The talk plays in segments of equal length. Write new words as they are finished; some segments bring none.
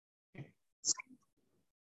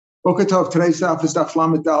Okay, Tov. Today's daf is daf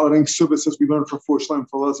Lamed Daled in Ksubas, as we learned from Four Shlem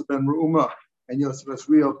for Elazar ben Reuma and Yosef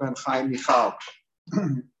Esriel ben Chaim Michal.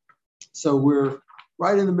 So we're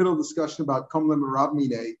right in the middle of discussion about Komlim and Rab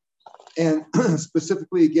Minei, and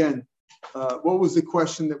specifically again, what was the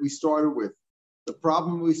question that we started with? The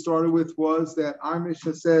problem we started with was that our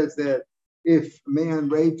Mishnah says that if a man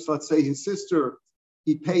rapes, let's say, his sister,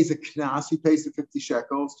 he pays a knas, he pays the 50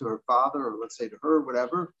 shekels to her father, or let's say to her,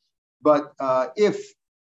 whatever. But if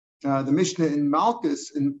the Mishnah in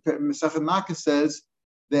Malkus, in Masechet Malkus, says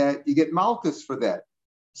that you get Malkus for that.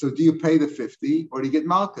 So do you pay the 50 or do you get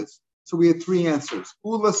Malkus? So we had three answers.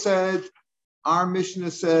 Ula said, our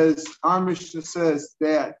Mishnah says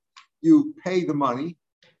that you pay the money.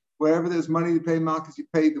 Wherever there's money to pay Malkus, you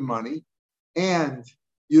pay the money. And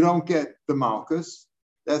you don't get the Malkus.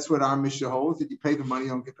 That's what our Mishnah holds, that you pay the money,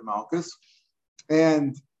 you don't get the Malkus.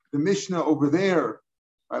 And the Mishnah over there,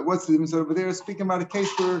 right, what's the difference over there? Speaking about a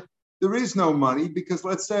case where there is no money because,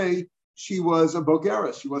 let's say, she was a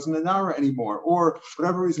Bogera, she wasn't a Nara anymore, or for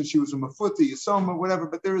whatever reason, she was a Mafuti, a Soma, whatever,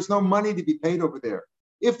 but there is no money to be paid over there.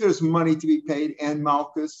 If there's money to be paid and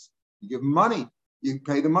Malkus, you give money. You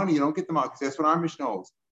pay the money, you don't get the Malkus. That's what our Mishnah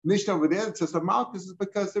holds. Mishnah over there that says the Malkus is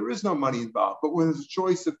because there is no money involved. But when there's a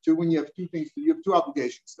choice of two, when you have two things, you have two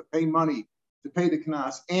obligations, to pay money, to pay the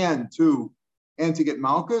Knas, and to get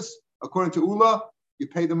Malkus, according to Ula, you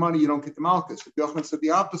pay the money, you don't get the Malkus. Yochanan said the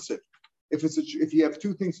opposite. If you have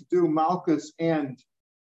two things to do, Malkus and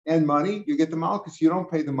money, you get the Malkus, you don't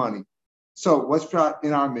pay the money. So what's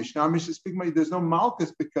in our Mishnah? Our Mishnah is speaking money. There's no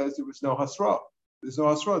Malkus because there was no Hasra. There's no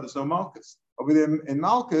Hasra, there's no Malkus. Over there in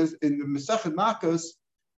Malkus, in the Masechet Malkus,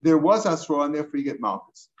 there was Hasra, and therefore you get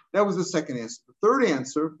Malkus. That was the second answer. The third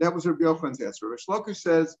answer, that was Rabbi Yochanan's answer. Rish Lakish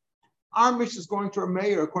says, our Mishnah is going to a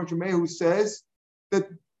mayor, according to a mayor who says that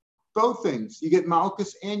both things, you get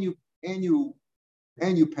Malkus and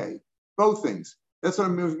you pay. Both things. That's what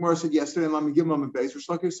Gemara said yesterday. And let me give him a base. Rish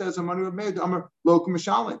Lakish says, I'm a local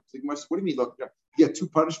mishalim. What do you mean? Look, you get two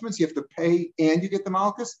punishments. You have to pay and you get the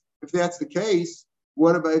Malkus. If that's the case,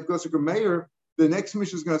 what about if it goes to a mayor? The next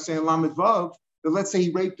mission is going to say in Lamed Vav that let's say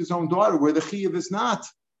he raped his own daughter, where the chiyuv is not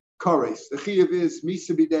kares. The chiyuv is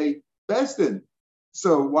misa b'dei besdin.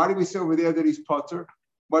 So why do we say over there that he's potter?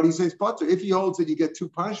 Why do you say he's potter? If he holds that you get two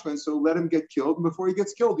punishments, so let him get killed. And before he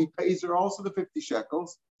gets killed, he pays her also the 50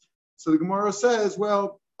 shekels. So the Gemara says,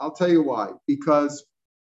 well, I'll tell you why. Because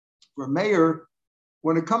for mayor,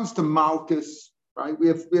 when it comes to Malkus, right, we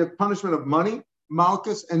have punishment of money,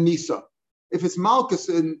 Malkus, and Misa. If it's Malkus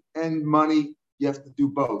and money, you have to do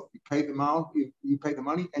both. You pay the you pay the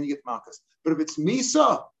money, and you get Malkus. But if it's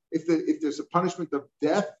Misa, if there's a punishment of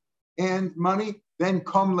death and money, then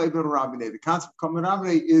Kom Leben Rabineh. The concept of Kom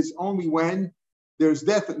Rabineh is only when there's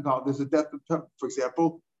death involved. There's a death, for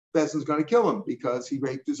example, Besdin's going to kill him because he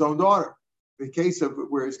raped his own daughter. In the case of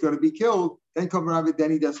where he's going to be killed, then Kom Rabineh,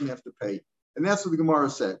 then he doesn't have to pay. And that's what the Gemara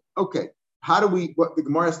said. Okay, what the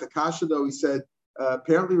Gemara asked the Kasha, though, he said,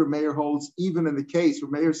 apparently Rameir holds even in the case,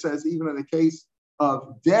 Rameir says even in the case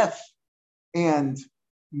of death and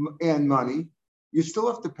money, you still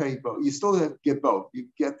have to pay both. You still have to get both. You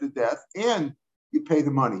get the death and you pay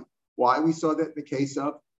the money. Why? We saw that in the case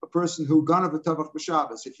of a person who ganav v'tavach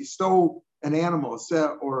b'Shabbos. If you stole an animal,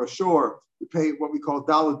 or a shore, you pay what we call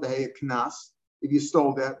daled behei knas. If you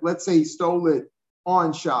stole that, let's say he stole it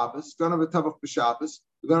on Shabbos, ganav v'tavach b'Shabbos,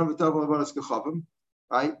 ganav v'tavach l'vanas kechavim,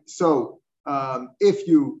 right? So if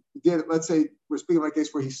you did it, let's say we're speaking about a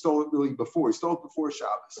case where he stole it really before. He stole it before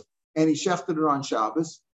Shabbos, and he shechted it on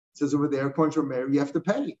Shabbos. It says over there, according to Rameir, you have to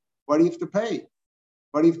pay. Why do you have to pay?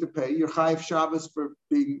 Why do you have to pay? You're chayiv Shabbos for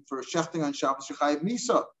shechting on Shabbos. You're chayiv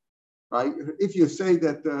Misa, right? If you say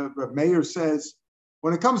that the Rameir says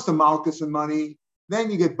when it comes to Malkus and money,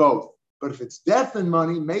 then you get both. But if it's death and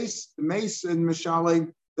money, mace and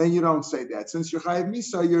mishalim, then you don't say that. Since you're chayiv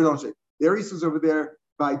Misa, you don't say. There he says over there,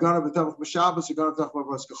 by Ganav V'Tavach B'Shabbos, or Ganav V'Tavach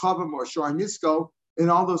B'Kachavim, or Shor Nisko, in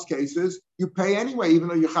all those cases, you pay anyway, even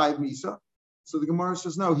though you're chayiv Misa. So the Gemara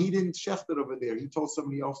says, no, he didn't shecht it over there. He told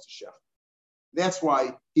somebody else to shecht. That's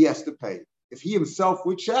why he has to pay. If he himself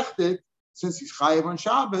would shecht it, since he's chayiv on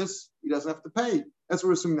Shabbos, he doesn't have to pay. That's what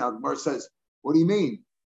we're assuming now. The Gemara says, what do you mean?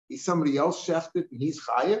 He's somebody else shechted and he's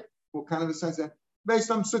chayiv? What kind of a sense?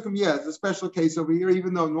 Based on Sukkim, yeah, it's a special case over here,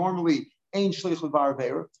 even though normally ain't shlich l'var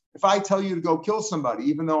be'er. If I tell you to go kill somebody,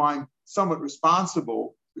 even though I'm somewhat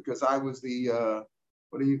responsible because I was the,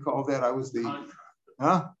 what do you call that? I was the,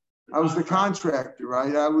 I was the contractor,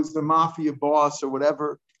 right? I was the mafia boss or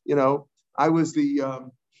whatever, I was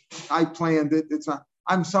I planned it.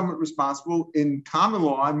 I'm somewhat responsible. In common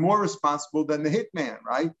law, I'm more responsible than the hitman,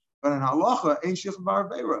 right? But in halacha, ain't shich bar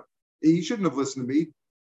beira. He shouldn't have listened to me.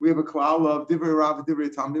 we have a klal of divrei Rav, divrei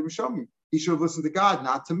Talmid Mishomim. He should have listened to God,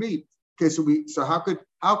 not to me. Okay, so how could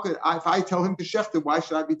if I tell him to shechter, why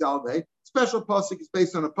should I be dalvei? Special pasuk is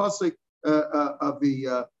based on a pasuk of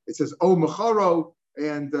the it says O Mecharo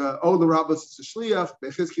and O the Rabbis is a shliach.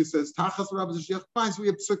 Bechizkiah says Tachas the Rabbis is a shliach. Fine, so we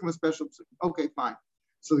have psukim, a special psukim. Okay, fine.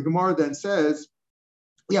 So the Gemara then says,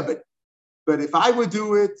 yeah, but if I would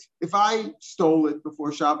do it, if I stole it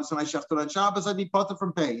before Shabbos and I shechted on Shabbos, I'd be potter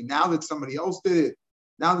from paying. Now that somebody else did it,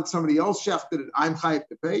 now that somebody else shechted it, I'm chayiv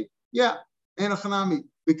to pay. Yeah, and a chanami.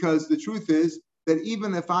 Because the truth is that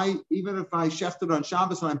even if I shechted on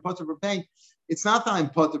Shabbos and I'm potter from paying, it's not that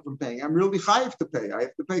I'm potter from paying. I'm really chayiv to pay. I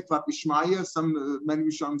have to pay klapi shmaya. Many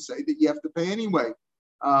Rishonim say that you have to pay anyway.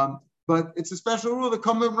 But it's a special rule that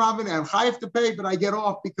come with Ramine. I'm chayiv to pay, but I get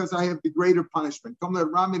off because I have the greater punishment. Come with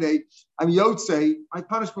Ramine, I'm Yotzei. My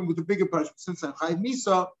punishment with the bigger punishment. Since I'm chayiv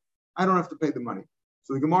misa, I don't have to pay the money.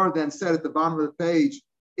 So the Gemara then said at the bottom of the page,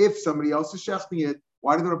 if somebody else is shechting it,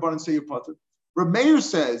 why did the Rabbanan say you're potter? Reb Meir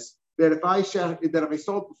says that if I stole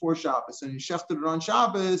it before Shabbos and you shechted it on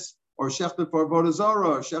Shabbos, or shechted for Avodah Zarah,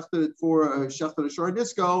 or shechted it for shechted a shor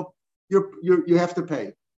disco, you have to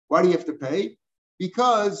pay. Why do you have to pay?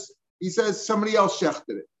 Because he says somebody else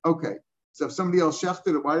shechted it. Okay, so if somebody else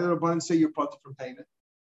shechted it, why did the Rabbanan say you're potter from payment?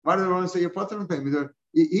 Why did the Rabbanan say you're potter from payment?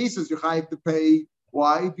 He says you have to pay.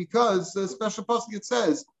 Why? Because the special pasuk it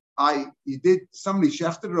says somebody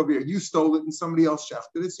shechted it over here, you stole it and somebody else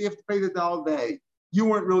shechted it, so you have to pay the dollar day. You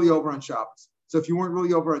weren't really over on Shabbos. So if you weren't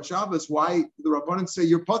really over on Shabbos, why did the Rabbanan say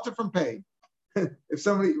you're potter from paying? If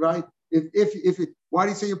somebody, right? Why do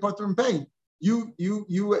you say you're potter from paying? You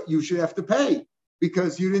should have to pay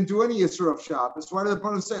because you didn't do any Yisra of Shabbos. Why did the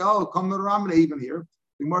Rabbanan say, oh, come to the Ramana even here?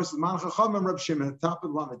 The Gemara says, Man Chachamim Reb Shimon at the top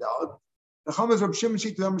of Lamed Aleph. The Chacham is Reb Shimon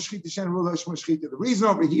Shita Meshchita Shen Rula Shmon Shchita. The reason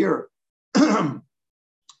over here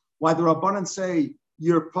why the Rabbanan say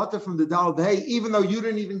you're potter from the Dal V'Hei, even though you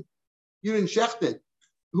didn't shecht it.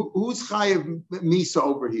 Who's chayiv misa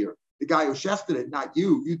over here? The guy who shechted it, not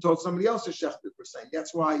you. You told somebody else to shecht it for saying.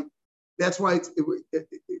 That's why. In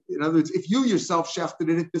other words, if you yourself shechted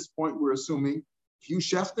it at this point, we're assuming if you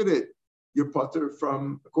shechted it, you're potter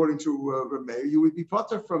from, according to Reb Meir, you would be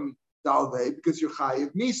potter from Dal V'Hei because you're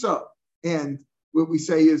chayiv misa. And what we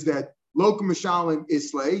say is that lokum mishalim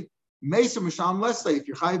islay. Mesa Misham Leslie, if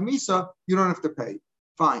you're Chayiv Misa, you don't have to pay.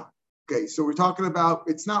 Fine. Okay, so we're talking about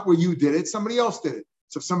it's not where you did it, somebody else did it.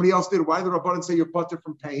 So if somebody else did it, why did the Rabbanan say you're potter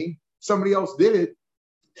from paying? Somebody else did it,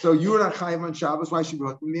 so you were not Chayiv on Shabbos, why should you be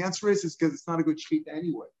potter? And the answer is because it's not a good shechita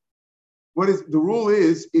anyway. What is the rule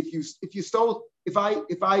is if you stole, if I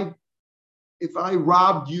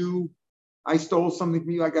robbed you, I stole something from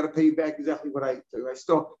you, I got to pay you back exactly what I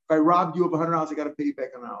stole. If I robbed you of $100, I got to pay you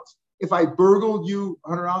back $100. If I burgled you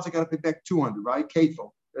 $100, I got to pay back $200, right? Kefil.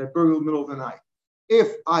 I burgled in the middle of the night.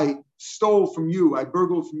 If I stole from you, I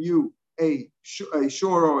burgled from you a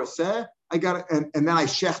shor or a seh, I got to, and then I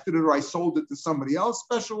shechted it or I sold it to somebody else.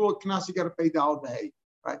 Special rule, knas, you got to pay dal v'hei,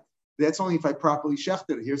 right? That's only if I properly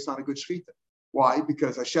shechted it. Here it's not a good shechita. Why?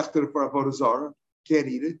 Because I shechted it for Avodah Zarah, can't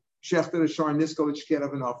eat it. Shechted a shor nisko that you can't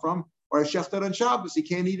have enough from, or I shechted on Shabbos, you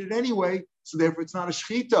can't eat it anyway. So therefore, it's not a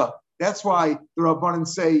shechita. That's why the Rabbanan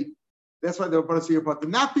say. That's why they're potter you're potter,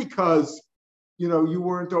 not because you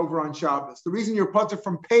weren't over on Shabbos. The reason you're potter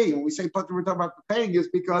from paying, when we say potter, we're talking about the paying, is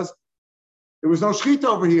because there was no shechita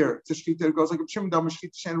over here. It's a shechita. It goes like a shchita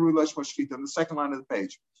shchita on the second line of the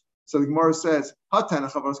page. So the Gemara says,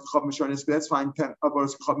 that's fine.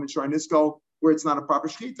 Where it's not a proper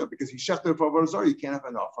shechita because he shechted for Avodah Zarah, you can't have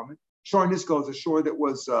enough from it. Shor nisko is a shor that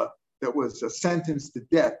was sentenced to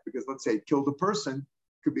death because let's say it killed a person.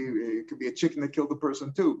 It could be a chicken that killed a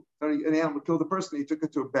person too. An animal killed a person. He took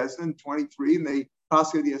it to a bezdin, 23, and they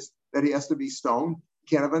possibly that he has to be stoned. He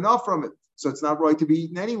can't have enough from it, so it's not right to be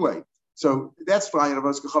eaten anyway. So that's fine. If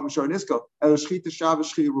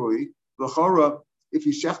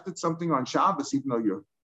you shechted something on Shabbos, even though you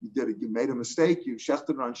did it, you made a mistake. You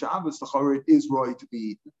shechted it on Shabbos. The chora it is right to be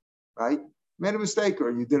eaten, right? You made a mistake,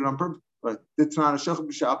 or you did it on purpose. But it's not a shechted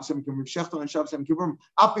b'Shabbos. Shechted on Shabbos.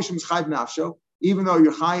 Even though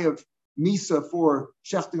you're chayiv misa for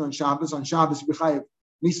shechting on Shabbos you're chayiv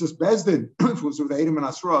misa's bezdin, if it was with Edom and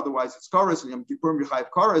Asra, otherwise it's chorus, and Yom Kippurim you're chayiv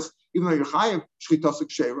chorus, even though you're chayiv shchitasik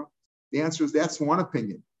sheira. The answer is that's one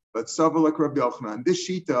opinion. But Savalak Rabbi Yochanan, this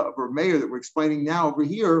shita of Reb Meir that we're explaining now over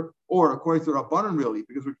here, or according to Rabbanan really,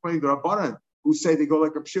 because we're explaining the Rabbanan who say they go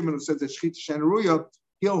like Reb Shimon who says that shchita shenaruya,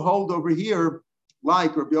 he'll hold over here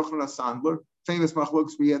like Rabbi Yochanan Sandler, famous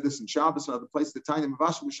machlokas. We had this in Shabbos and other places. The time of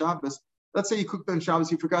Mavashim Shabbos. Let's say you cooked on Shabbos,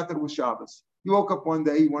 you forgot that it was Shabbos. You woke up one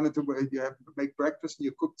day, you wanted to make breakfast, and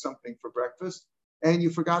you cooked something for breakfast, and you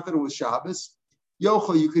forgot that it was Shabbos.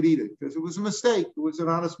 yochel, you could eat it because it was a mistake. It was an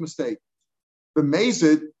honest mistake. But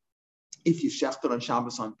mazid, if you shechted on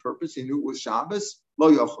Shabbos on purpose, you knew it was Shabbos,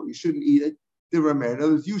 lo yochel, you shouldn't eat it. The Rameir, in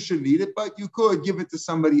other words, you shouldn't eat it, but you could give it to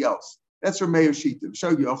somebody else. That's Rameir Shita.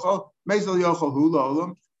 Shog yochel, mazal yochel hu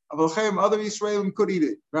lo'olam. Other Israelim could eat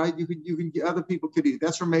it, right? You can other people could eat it.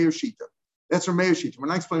 That's Rameir Shita. That's Rameir Shita. We're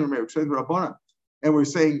not explaining Rameir, we're explaining the Rabbanan. And we're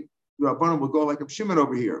saying the Rabbanan will go like Reb Shimon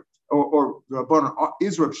over here, or the Rabbanan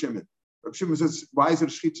is Reb Shimon. Reb Shimon says, why is it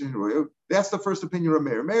a shchita in Roya? That's the first opinion of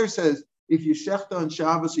Rameir. Rameir says, if you shechta on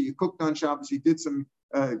Shabbos or you cooked on Shabbos, you did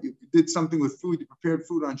something with food, you prepared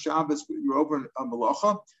food on Shabbos, you're over in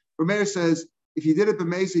Malacha. Rameir says, if you did it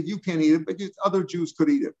b'mezid, you can't eat it, but other Jews could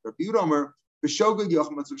eat it. Rabbi Yudomer, b'shogeg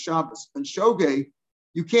yochmatz of Shabbos. And shogeg,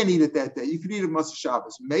 you can't eat it that day. You can eat it matzah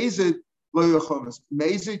Shabbos. Mezid lo yochmatz.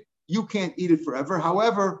 Mezid, you can't eat it forever.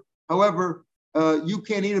 However, you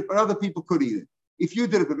can't eat it, but other people could eat it. If you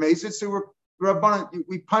did it b'mezid, so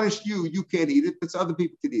we punished you. You can't eat it, but other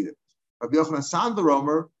people could eat it. Rabbi Yochanan Sandler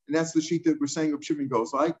Omer, and that's the sheet that we're saying Rabbi Shimon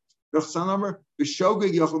goes like. Rabbi Sandler Omer,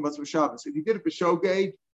 b'shogeg yochel matzah Shabbos. If you did it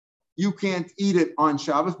b'shogeg, you can't eat it on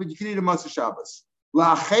Shabbos, but you can eat it matzah Shabbos.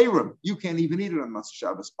 La'acherim, you can't even eat it on matzah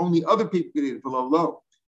Shabbos. Only other people can eat it below low.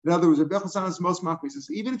 In other words, Rabbi Yochanan is most machmir. He says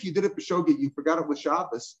even if you did it b'shogeg, you forgot it was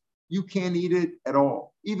Shabbos, you can't eat it at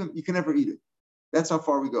all. Even you can never eat it. That's how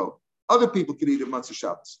far we go. Other people can eat it matzah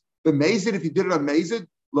Shabbos. But mazid, if you did it on mazid,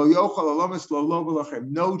 lo yochal alamas lo lo v'lachem.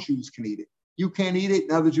 No Jews can eat it. You can't eat it.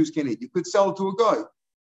 Now the Jews can't eat it. You could sell it to a guy.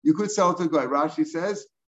 Rashi says,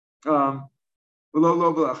 so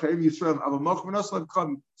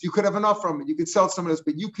you could have enough from it. You could sell it to someone else,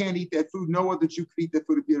 but you can't eat that food. No other Jew could eat that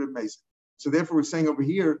food if you're amazing. So therefore, we're saying over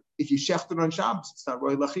here, if you shecht it on Shabbos, it's not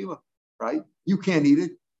roy lachila, right? You can't eat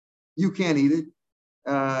it. You can't eat it.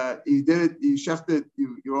 You did it. You shechted.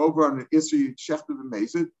 You're over on the Isser. You shechted the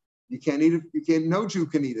mazid. You can't eat it. You can't. No Jew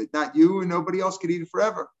can eat it. Not you, and nobody else can eat it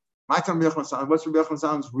forever. My time, what's Rabbi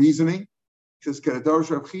Yochanan's reasoning? He says, "Kedadarish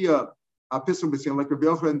Rav Chia, Apisum B'Tzim, like Rabbi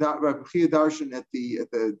Yochanan, Rav Chia darshan at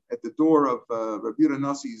the door of Rabbi Yehuda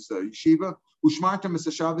Nasi's yeshiva. Ushmartam is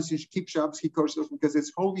a Shabbos. You should keep Shabbos, keep kosher because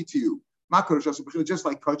it's holy to you. Just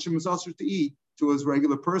like kachim is also to eat to his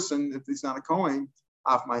regular person if he's not a kohen.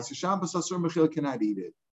 Af ma'aser Shabbos asur mechil cannot eat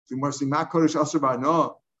it. If you more say ma kodesh asur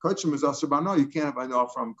ba'no, kachim is asur ba'no. You can't have ba'no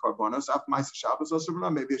from karbonos. Af ma'aser Shabbos asur ba'no.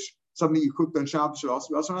 Maybe something you cooked on Shabbos should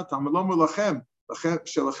also be asur ba'no. Tamalom lachem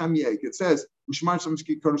shelachem yeik. It says ushmar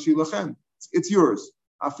samishki kodeshi lachem. It's yours.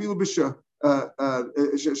 Afilu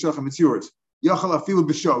b'shalachem. It's yours. Yachal afilu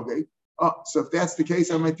b'shogeg. So if that's the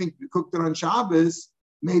case, I might think you cooked it on Shabbos.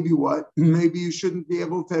 Maybe what? Maybe you shouldn't be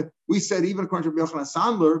able to. We said even according to Rabbi Yochanan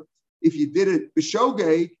Sandler, if you did it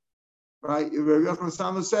b'shogeg, right? Rabbi Yochanan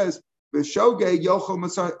Sandler says b'shogeg yochel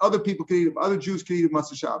matzah. Other people can eat it. Other Jews can eat it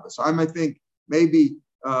matzah Shabbos. So I might think maybe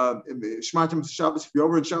shmartim matzah Shabbos. If you're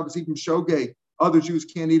over in Shabbos eating b'shogeg, other Jews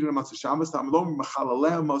can't eat it on matzah Shabbos. Tamalom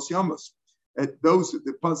mechalaleh mos yamas. Those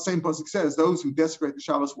the same pasuk says those who desecrate the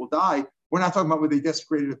Shabbos will die. We're not talking about where they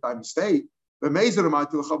desecrated it by mistake. But meizar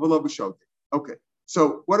amatul chavalo b'shogeg. Okay.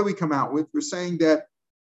 So what do we come out with? We're saying that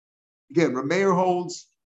again, Rameir holds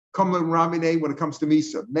Kamla Ramine when it comes to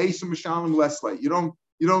Misa. Mesa Mishalim Leslie. You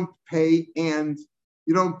don't pay and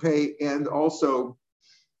also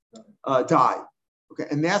die. Okay,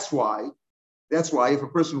 and that's why if a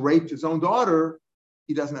person raped his own daughter,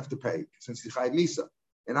 he doesn't have to pay since he's Chayav Misa.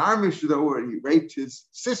 In our Mishnah, though, where he raped his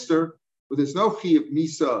sister, but there's no Chayav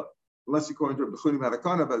Misa unless according to the Chunim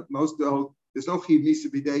Harakana, but there's no Chayav Misa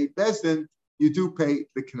b'dei Bezdin. You do pay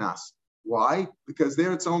the knas. Why? Because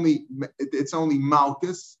there it's only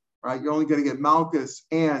malchus, right? You're only going to get malchus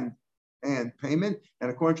and payment.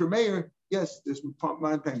 And according to Meir, yes, there's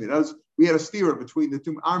payment. We had a steer between the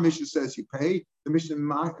two. Our Mishnah says you pay. The Mishnah in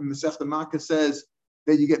Masechta Makkah says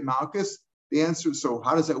that you get malchus. The answer is, so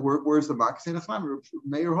how does that work? Where's the malchus?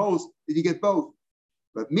 Meir holds that you get both.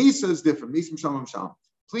 But Misa is different. Misa Shalom Shalom.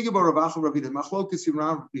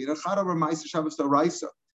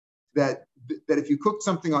 That if you cook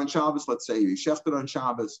something on Shabbos, let's say you shechted it on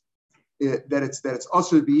Shabbos, that it's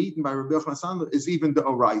also to be eaten by Rabbi Yochanan Sandler is even the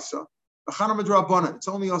oraisa. It's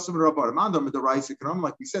only also the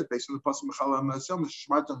like we said, based on the pasuk Mechala Masyamas,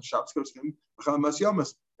 Shmartam Shabbos, Mechala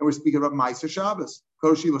Masyamas, and we're speaking about Ma'aser Shabbos.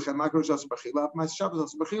 Koroshi Lechem, Makrosh Aser Bechila, Ma'aser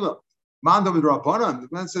Shabbos Aser Bechila. Mandam with Rabbanan. The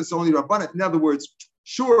man says it's only Rabbanan. In other words,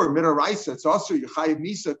 sure, Midaraisa, it's also your Chayav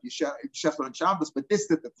Misa if you shechted on Shabbos, but this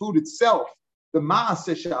that the food itself. The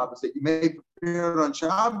Maaseh Shabbos that you may prepare on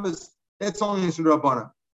Shabbos, that's only in Rabbanan,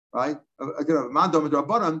 right? Again, Mandam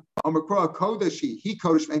Rabbanan, Amakra Kodeshi, he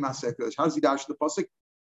Kodesh Mei Maaseh Kodesh. How does he dash the pasuk?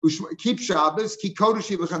 Keep Shabbos, keep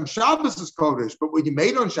Kodeshi Lechem. Shabbos is Kodesh, but when you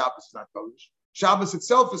made on Shabbos, it's not Kodesh. Shabbos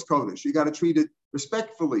itself is kodesh. You got to treat it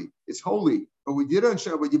respectfully. It's holy. But what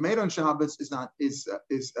you made on Shabbos is not kodesh.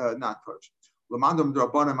 Lamandam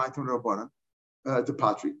Rabbanan, Maitam Rabbanan, the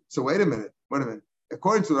Patri. So wait a minute.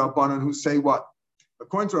 According to the Rabbanan, who say what?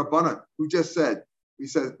 According to Rabbanan, who just said, he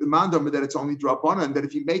said the mandam that it's only Rabbanan, that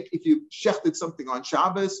if you shechted something on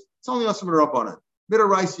Shabbos, it's only also Rabbanan.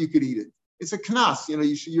 Midaraisa, you could eat it. It's a knas.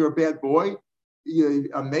 You're a bad boy. You're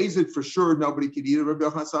amazed for sure. Nobody can eat it. Rabbi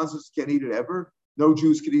Yochanan says can't eat it ever. No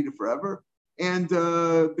Jews can eat it forever. And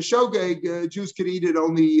b'shogeg, Jews can eat it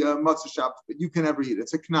only matzah Shabbos, but you can never eat it.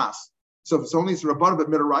 It's a knas. So if it's only Rabbanan, but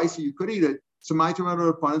midaraisa, you could eat it. So my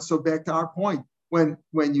Rabbanan. So back to our point. When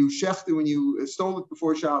you shechted, when you stole it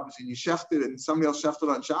before Shabbos and you shechted and somebody else shechted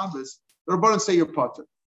on Shabbos, the Rabbanan say you're potter.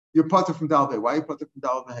 You're potter from Dal V'Hei. Why are you potter from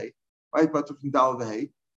Dal V'Hei? Why are you potter from Dal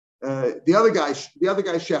V'Hei? The other guy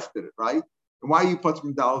shechted it, right? And why are you potter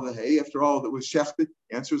from Dal V'Hei? After all, that was shechted.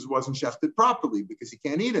 The answer is it wasn't shechted properly because he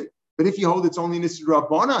can't eat it. But if you hold it's only Nisr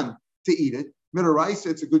Rabbanan to eat it, midaraisa,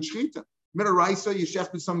 it's a good shechita. Midaraisa, you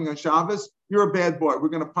shechted something on Shabbos, you're a bad boy. We're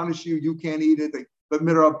going to punish you. You can't eat it. But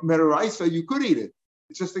midaraisa, you could eat it.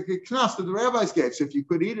 It's just like a knas that the rabbis gave. So if you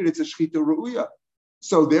could eat it, it's a shechita ru'uya.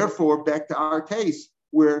 So therefore, back to our case,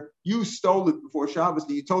 where you stole it before Shabbos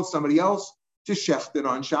and you told somebody else to shecht it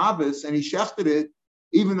on Shabbos, and he shechted it,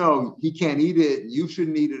 even though he can't eat it, you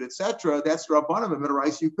shouldn't eat it, etc. That's Rabbanan, and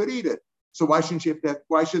midaraisa, you could eat it. So why shouldn't you have that?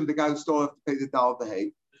 Why shouldn't the guy who stole it have to pay the Dal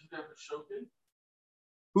V'Hei? Isn't that a shogeg?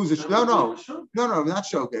 Who's a no, not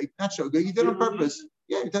shogeg, not shogeg. He did it on purpose.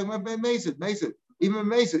 Yeah, you're talking about Mazid. Even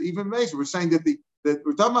Mazid. We're saying that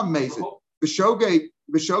we're talking about Mazid. B'shogeg,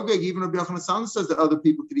 even Rabbi Yochanan says that other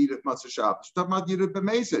people could eat it Matzah Shabbos. We're talking about you did it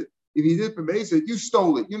b'Mazid. If you did it b'Mazid, you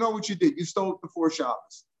stole it. You know what you did. You stole it before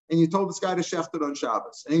Shabbos. And you told this guy to shecht it on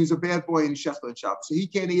Shabbos. And he was a bad boy and shechted on Shabbos. So he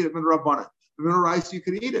can't eat it min Rabbanan. Min Raisa, you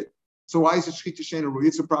could eat it. So why is it shechita sheina ru'ya?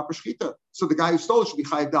 It's a proper shechita. So the guy who stole it should be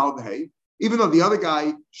chayiv Dal V'Hei. Even though the other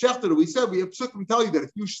guy shechted it, we have psukim tell you that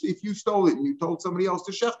if you stole it and you told somebody else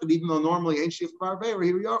to shecht it, even though normally ain't shechit b'arvei or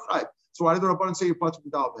here you are chayiv. So why did the Rabbanan say you're patur from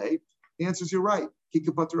Dal V'Hei? The answer is you're right. Kika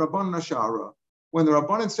patur Rabbanan ashara. When the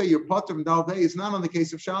Rabbanan say you're patur from Dal V'Hei, it's not on the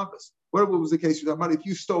case of Shabbos. What was the case you're talking about? If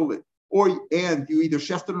you stole it, and you either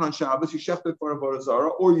shechted it on Shabbos, you shechted it for Avodah Zarah,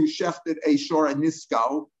 or you shechted a shor and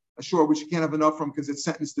niskal, a shor which you can't have enough from because it's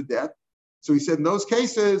sentenced to death. So he said in those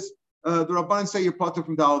cases, the Rabbanan say you're patur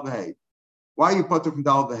from Dal V'Hei. Why are you patur from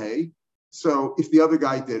Dal V'Hei? So if the other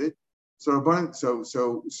guy did it, so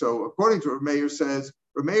according to Rav Meir says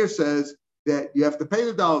that you have to pay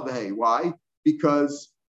the Dal V'Hei. Why? Because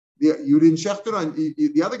you didn't shecht it on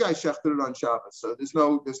the other guy shechted it on Shabbos. So there's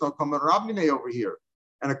no common Rabbanei over here.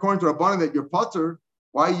 And according to Rabbanan that you're patur,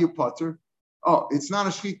 why are you patur? Oh, it's not a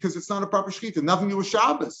shechita because it's not a proper shechita. Nothing to do with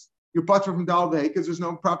Shabbos. You're patur from Dal V'Hei because there's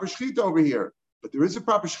no proper shechita over here. But there is a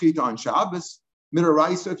proper shechita on Shabbos.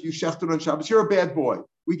 Midaraisa, if you shecht it on Shabbos, you're a bad boy.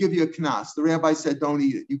 We give you a knas. The rabbi said, don't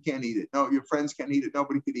eat it. You can't eat it. No, your friends can't eat it.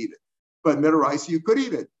 Nobody could eat it. But midaraisa, you could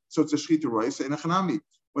eat it. So it's a shechita roisa and a chanami.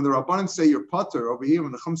 When the Rabbanan say you're patur over here,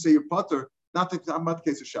 when the Chum say you're patur, not the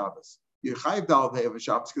case of Shabbos. You're chayiv Dal V'Hei of a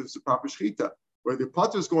Shabbos because it's a proper shechita. Where the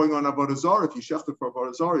patur is going on Avodah Zarah, if you shecht it for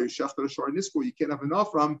Avodah Zarah, you shecht it a shor niskul, you can't have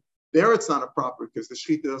enough from. There it's not a proper because the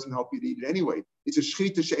shechita doesn't help you to eat it anyway. It's a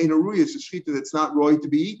shechita she'eina ruya. It's a shechita that's not roy to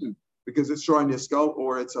be eaten because it's shor niskul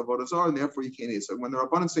or it's Avodah Zarah, and therefore you can't eat it. So when the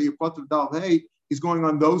Rabbanan say you're patur Dal V'Hei, he's going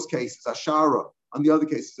on those cases, ashara, on the other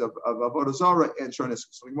cases of Avodah Zarah and shor niskul.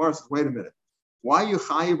 So Gemara says, wait a minute. Why are you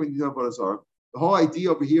chayiv when you do Avodah Zarah? The whole idea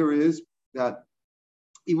over here is that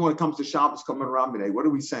even when it comes to Shabbos, Kol Ramineh, what are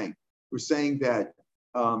we saying? We're saying that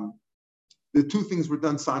the two things were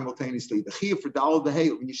done simultaneously. The chiyuv for Dal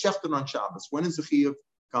V'Hei, when you shecht it on Shabbos, when does the chiyuv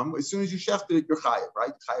come? As soon as you shechted it, you're chayiv,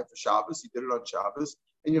 right? Chayiv for Shabbos, you did it on Shabbos,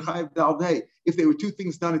 and you're chayiv Dal V'Hei. If they were two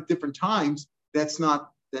things done at different times, that's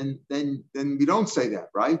not, then we don't say that,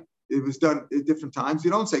 right? It was done at different times.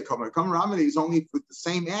 You don't say Kamer. Kamer Ramineh is only with the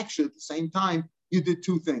same action at the same time. You did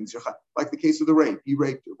two things. Like the case of the rape. He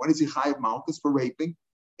raped her. When is he chayiv malchus for raping?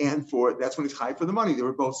 And that's when he's chayiv for the money. They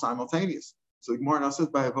were both simultaneous. So the Gemara now says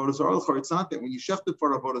by Avodah Zarah, it's not that. When you shechted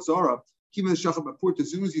for Avodah Zarah,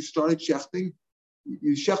 as soon as you started shechting,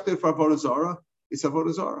 you shechted for Avodah Zarah, it's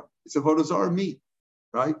Avodah Zarah. It's Avodah Zarah meat,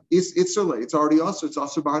 right? It's already also, it's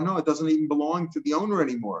also barno. It doesn't even belong to the owner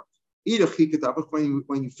anymore. When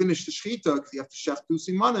you finish the shechita, because you have to shecht two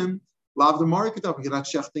simanim, lav the mariketab, you're not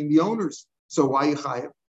shechting the owners. So why you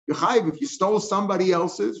chayiv? You're chayiv if you stole somebody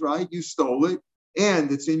else's, right? You stole it,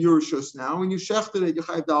 and it's in your rishus now, and you shechted it, you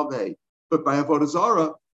chayiv Dal V'Hei. But by Avodah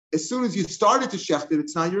Zarah, as soon as you started to shecht it,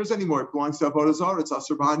 it's not yours anymore. It belongs to Avodah Zarah. It's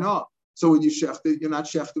asur b'hana. So when you shecht it, you're not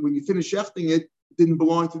shechted. When you finish shechting it, didn't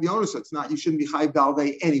belong to the owner, so it's not. You shouldn't be chayiv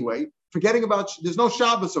dalvei anyway. Forgetting about there's no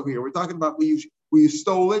Shabbos over here. We're talking about where you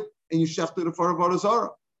stole it and you shechted it for avodah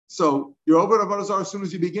zarah. So you're over at avodah zarah as soon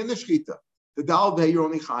as you begin the shechita. The dalvei you're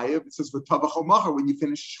only chayiv. It says v'tavach omacher when you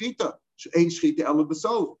finish shechita. Ain't shechita elu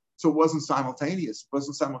b'sov. So it wasn't simultaneous. It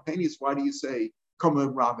wasn't simultaneous. Why do you say come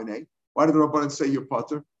Rabbaneh? Why did the Rabbanan say you're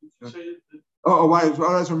potter? Why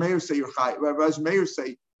does Rameir say you're chayiv? Why does Rameir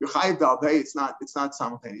say you're chayiv dalvei? It's not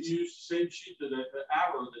simultaneous. You use the same sheet that the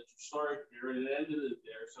arrow that you started here and ended it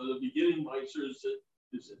there. So the beginning meiser is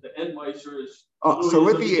the end meiser is. So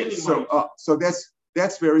with so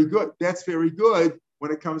that's very good. That's very good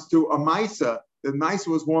when it comes to a maisa. The maisa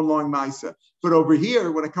was one long maisa. But over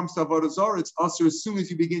here, when it comes to avodah zarah, it's also as soon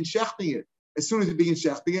as you begin shechting it. As soon as you begin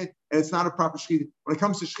shechting it, and it's not a proper shechita. When it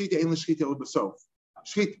comes to shechita, ain't shechita el b'sof.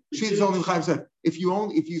 Shechita is only Chaim said. If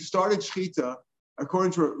you started shechita,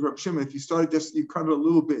 according to Reb Shimon, if you started just you cut it a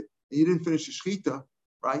little bit and you didn't finish the shechita,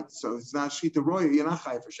 right? So it's not shechita roya. You're not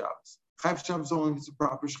chayiv for Shabbos. Chayiv for Shabbos only if it's a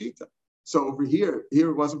proper shechita. So over here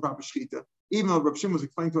it wasn't proper shechita. Even though Reb Shimon was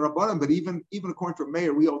explaining to Rabbanan, but even according to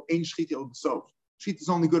Meir, we hold ain't shechita el b'sof. Shechita is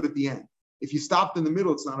only good at the end. If you stopped in the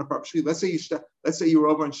middle, it's not a proper shechita. Let's say you were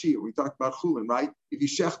over on Shia. We talked about chulin, right? If you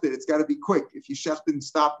shechted, it's got to be quick. If you shechted and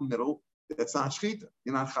stopped in the middle, that's not shechita.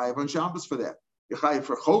 You're not chayiv on Shabbos for that. You're chayiv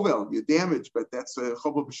for chovel. You're damaged, but that's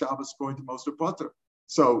chovel b'Shabbos according to most of Potter.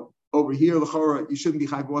 So over here, l'chora, you shouldn't be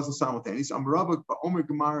chayiv. It wasn't simultaneous.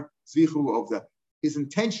 His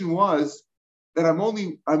intention was that I'm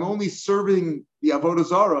only serving the avodah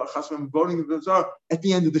zarah, chasam voting the avodah zarah at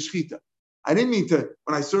the end of the shechita. I didn't mean to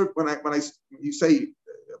you say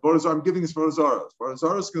avodah zarah, I'm giving this avodah zarah. Avodah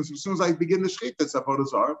zarah is as soon as I begin the shechita, it's avodah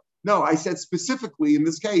zarah. No, I said specifically in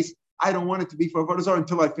this case, I don't want it to be for avodah zarah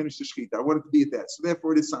until I finish the shechita. I want it to be at that. So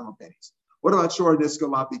therefore, it is simultaneous. What about shor niska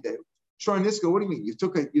lapi deu? Shor niska, what do you mean? You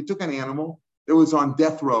took an animal that was on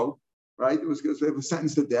death row, right? It was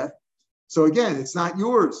sentenced to death. So again, it's not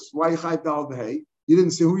yours. Why you chayv dal v'hei? You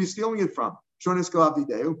didn't say who you're stealing it from. Shor niska lapi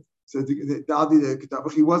deu. So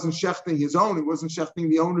he wasn't shechting his own. He wasn't shechting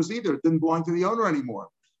the owners either. It didn't belong to the owner anymore.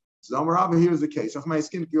 So Amar Rabba, here's the case.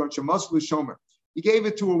 He gave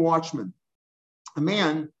it to a watchman. A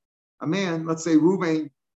man, let's say Reuben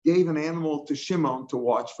gave an animal to Shimon to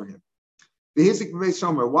watch for him.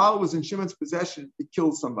 While it was in Shimon's possession, it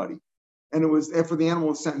killed somebody. And it was after the animal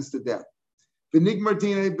was sentenced to death. And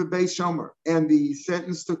the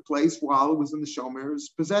sentence took place while it was in the Shomer's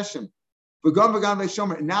possession. And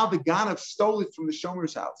now the Ganav stole it from the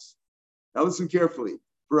Shomer's house. Now listen carefully.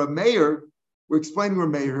 For a mayor, we're explaining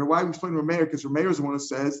Rameir here. Why are we explaining Rameir? Because Rameir is the one who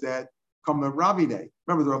says that come the Rabbi. Remember,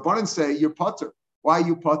 the Rabbanan say you're potter. Why are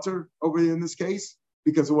you potter over here in this case?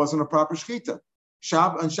 Because it wasn't a proper shechita.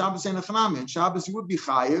 And Shabbos ain't a chanami. And Shabbos you would be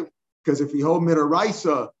chayiv, because if we hold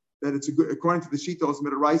midaraisa that it's a good, according to the shita, it's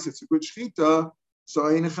midaraisa, it's a good shechita. So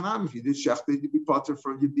ain't a chanami. If you did shechta, you'd be potter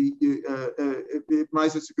for it's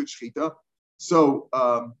a good shechita. So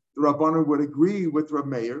the Rabbanan would agree with Rav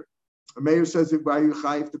Meir. Rav Meir says that why you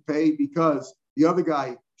chayiv to pay because the other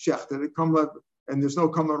guy shechted it, and there's no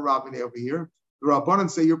kamla Rabbaneh over here. The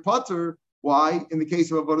Rabbanan say you're potter. Why? In the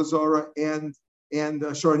case of avodah zarah and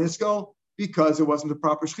shor nisko, because it wasn't a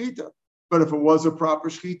proper shechita. But if it was a proper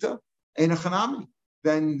shechita, ain't a chanami.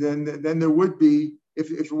 Then there would be if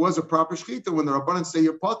it was a proper shechita when the Rabbanan say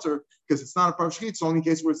you're potter because it's not a proper shechita. It's only in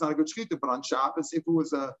case where it's not a good shechita. But on Shabbos, if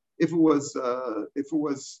we're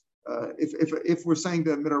saying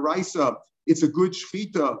that midaraisa, it's a good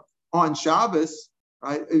shechita on Shabbos,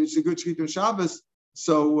 right? It's a good shechita on Shabbos.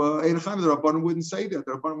 So the Rabbanan wouldn't say that.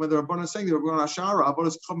 When the Rabbanan is saying the Rabbanan Ashara, Rabbanan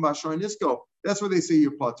is Chum Bashar Nisko, that's where they say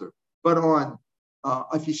you're potter. But on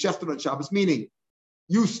if you shechted on Shabbos, meaning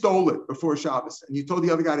you stole it before Shabbos and you told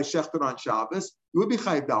the other guy to shecht it on Shabbos, you would be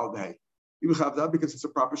chayiv dal day. You would chayiv dal because it's a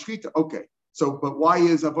proper shechita. Okay. So, but why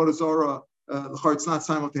is avodah zarah? It's not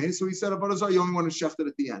simultaneous. So he said avodah zarah. You only want to shecht it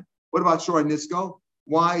at the end. What about shor nisko?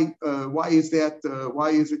 Why is that? Why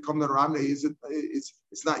is it come to Ramne? It's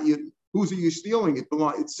not you. Who's are you stealing?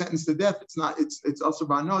 It's sentenced to death. It's not. It's also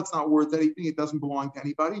by no. It's not worth anything. It doesn't belong to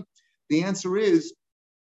anybody. The answer is,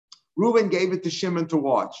 Reuben gave it to Shimon to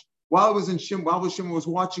watch. While Shimon was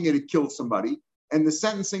watching it, it killed somebody, and the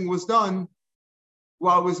sentencing was done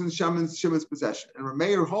while it was in Shimon's possession. And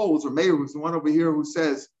Rameir holds. Rameir was the one over here who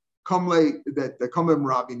says Kamle that Kamle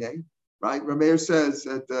Rabine, right? Rameir says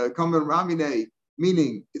that Kamle Rabine,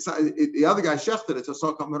 meaning it's not the other guy shechted it,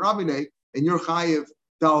 so Kamle Rabine, and you're chayiv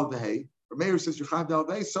dal v'hei. Rameir says you're chayiv dal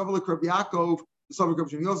v'hei. Savalik Rabbi Yaakov. The Savlik Rabbi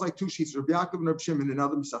Shimon. He goes like two sheets. Rabbi Yaakov and Rabbi Shimon and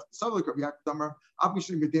other Masach. Savlik Rabbi Yaakov Damar.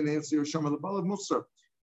 Abmishin Gedin Eitzir Shomer LeBalav Musar.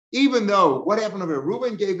 Even though, what happened over here?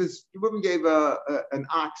 Reuben gave an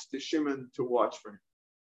ox to Shimon to watch for him.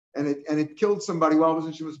 And it killed somebody while it was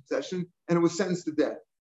in Shimon's possession, and it was sentenced to death.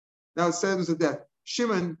 Now it's sentenced to death.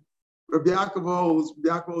 Shimon, Rabbi Yaakov holds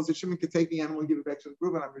that Shimon could take the animal and give it back to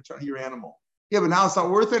Reuben. I'm returning your animal. Yeah, but now it's not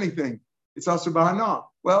worth anything. It's also bahana.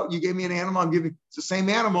 Well, you gave me an animal. It's the same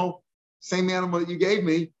animal that you gave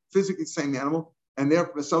me, physically the same animal. And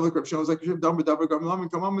therefore, so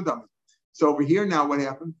over here now, what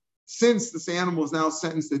happened? Since this animal is now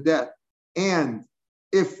sentenced to death, and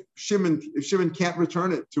if Shimon can't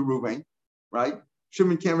return it to Reuben, right?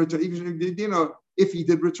 Shimon can't return, even if he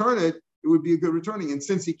did return it, it would be a good returning. And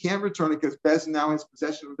since he can't return it because Bez now has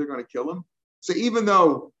possession, they're going to kill him. So even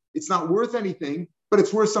though it's not worth anything, but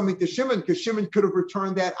it's worth something to Shimon, because Shimon could have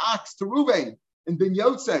returned that ox to Reuben and been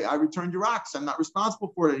Yotzei, I returned your ox, I'm not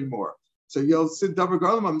responsible for it anymore. So you'll sit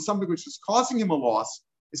something which is causing him a loss.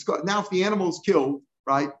 Now if the animal is killed,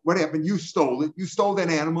 right? What happened? You stole it. You stole that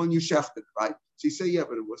animal and you shefted it, right? So you say, yeah,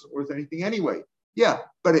 but it wasn't worth anything anyway. Yeah,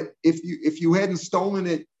 but if you hadn't stolen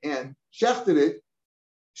it and shefted it,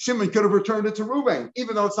 Shimon could have returned it to Reuben,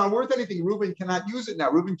 even though it's not worth anything. Reuben cannot use it now.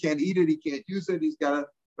 Reuben can't eat it. He can't use it. He's got to,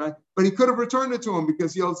 right? But he could have returned it to him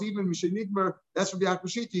because he owes even Mishnigmer. That's from Yaakov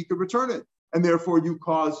Shita. He could return it, and therefore you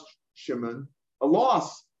caused Shimon a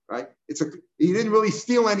loss, right? He didn't really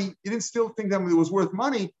steal any. He didn't still think that it was worth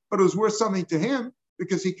money, but it was worth something to him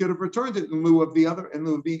because he could have returned it in lieu of the other.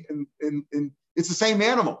 It's the same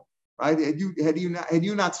animal, right? Had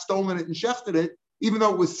you not stolen it and shefted it, even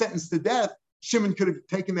though it was sentenced to death, Shimon could have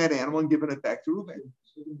taken that animal and given it back to Reuben.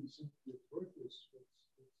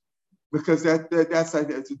 Because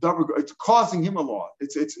it's causing him a loss.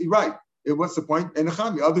 It's right. What's the point? And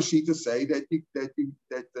the other shita say that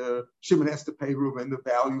Shimon has to pay Reuben the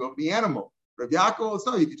value of the animal. Rabbi Yaakov says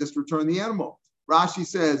no, you can just return the animal. Rashi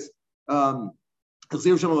says,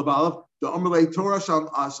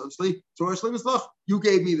 you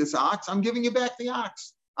gave me this ox, I'm giving you back the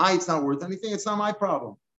ox. It's not worth anything, it's not my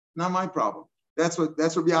problem. Not my problem. That's what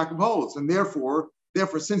Yaakov holds. And therefore,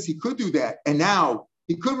 since he could do that, and now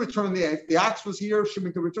he could return if the ox was here,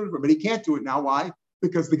 Shimon could return it, but he can't do it now. Why?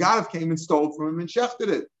 Because the Gadav came and stole from him and shefted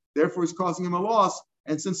it. Therefore, it's causing him a loss.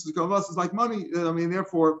 And since the loss is like money,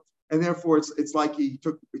 therefore it's like he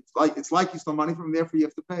stole money from him. Therefore, you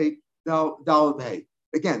have to pay Dal B'Hei.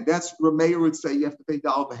 Again, that's Rameir would say you have to pay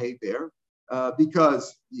Dal B'Hei there.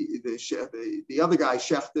 Because the other guy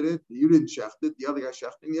shefted it, you didn't sheft it, the other guy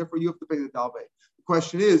shefted it, therefore you have to pay the dalbei. The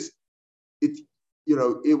question is,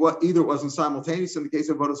 either it wasn't simultaneous in the case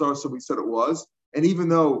of Avodah Zarah, so we said it was, and even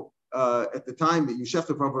though at the time that you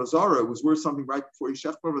shefted for Avodah Zarah, it was worth something right before you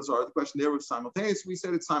shefted for Avodah Zarah, the question there was simultaneous, we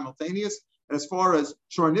said it's simultaneous, and as far as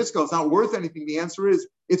Shor Niskal, it's not worth anything, the answer is,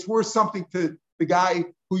 it's worth something to the guy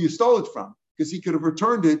who you stole it from, because he could have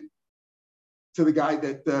returned it to the guy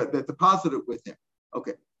that deposited with him.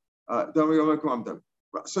 Okay.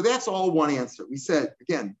 So that's all one answer. We said,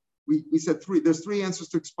 again, we said there's three answers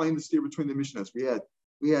to explain the steer between the Mishnahs. We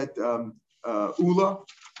had Ula,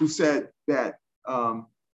 who said that our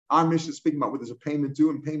Mishnah is speaking about whether there's a payment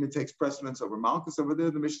due and payment takes precedence over Malchus. Over there,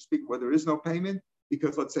 the Mishnah is speaking where there is no payment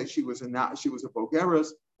because let's say she was a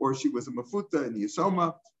Bogeres or she was a Mafuta in the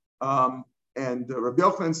Yisoma. And Rabbi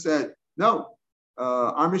Yochanan said, no,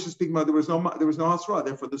 our Mishnah is speaking about there was no Hasra,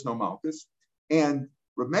 therefore there's no Malchus. And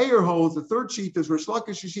Rameir holds the third sheet is Rish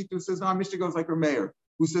Lakish sheet who says, no, our Mishnah goes like Rameir,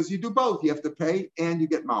 who says you do both. You have to pay and you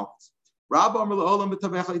get Malchus. Rabba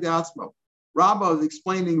is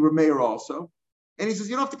explaining Rameir also. And he says,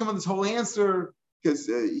 you don't have to come on this whole answer because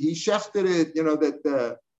he shefted it,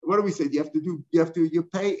 what do we say? You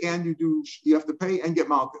pay and get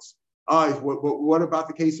Malchus. What about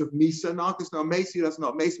the case of Misa Malchus? No, Macy doesn't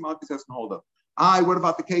know. Macy Malchus doesn't hold up. What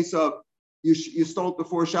about the case of you stole it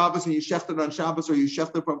before Shabbos and you shefted it on Shabbos, or you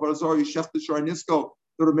shefted it from Avodah Zarah, you shefted Shor Niskal?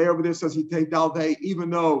 So the mayor over there says you take Dalvei, even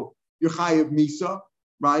though you're chayiv Misa,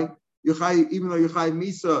 right? Even though you're chayiv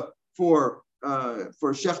Misa for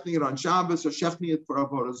shefting it on Shabbos or shefting it for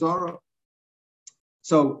Avodah Zarah.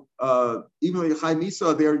 So even though you're chayiv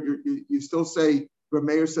Misa, there you still say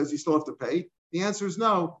Rameir says you still have to pay. The answer is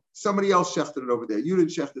no. Somebody else shefted it over there. You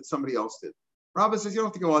didn't sheft it. Somebody else did. Rabbi says you don't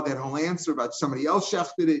have to go on that whole answer about somebody else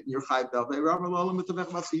shefted it and you're chayiv dalvei. Rabbi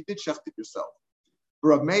you did sheft it yourself.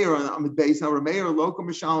 Rav Meir on the base now. Rav Meir local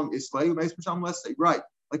mishalom islay base mishalom lesay. Right,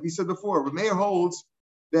 like we said before. Rav Meir holds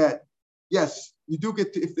that yes, you do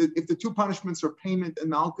get to, if the two punishments are payment and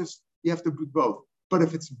malchus, you have to do both. But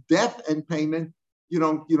if it's death and payment, you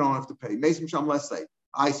don't have to pay. Base mishalom lesay.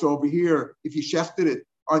 So over here, if you shefted it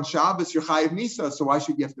on Shabbos, you're chayiv misa. So why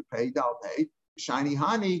should you have to pay dalvei? Shiny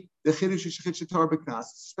honey, the chiddush is chiddush b'knas,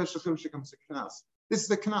 special chiddush comes to knas. This is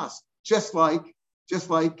the knas. Just like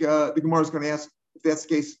the Gemara is going to ask, if that's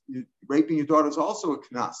the case, raping your daughter is also a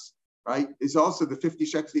knas, right? Is also the 50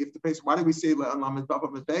 shekels you have to pay. So why do we say Lamed Baba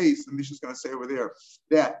Medbeis? The Mishnah is going to say over there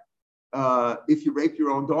that if you rape your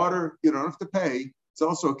own daughter, you don't have to pay. It's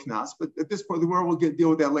also a knas. But at this point, the world will deal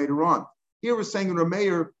with that later on. Here we're saying in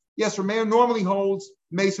Rameir, yes, Rameir normally holds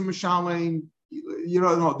Mesa Mishalim.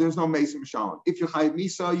 No, there's no Mesa Mishalim. If you're Chayiv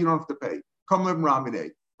Misa, you don't have to pay. Come live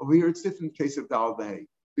Ramideh. Over here, it's different in the case of Dal Dehi,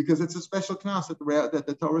 because it's a special knas that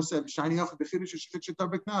the Torah said, even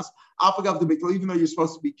though you're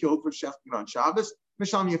supposed to be killed for shechting on Shabbos,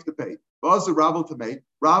 Mishalim you have to pay. But the Rabba to make,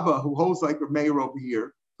 Rabba, who holds like Rameir over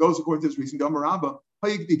here, goes according to his reason, Rabba,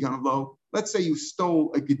 let's say you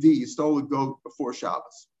stole a gedi, you stole a goat before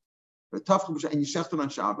Shabbos. And you shechted on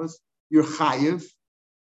Shabbos, you're chayiv.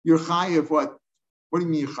 You're chayiv what? What do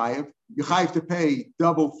you mean you're chayiv? You're chayiv to pay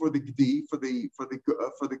double for the gedi, for the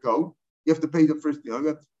goat. You have to pay the first deal.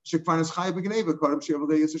 Shekvan is chayiv b'gneva, kodem shevel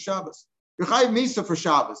day is a Shabbos. You're chayiv misa for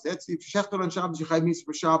Shabbos. That's if you shechted on Shabbos, you're chayiv misa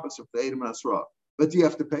for Shabbos or for Edom and Asra. But do you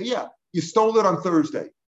have to pay? Yeah. You stole it on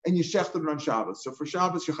Thursday and you shechted it on Shabbos. So for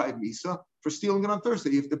Shabbos, you're chayiv misa. For stealing it on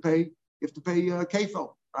Thursday, you have to pay. You have to pay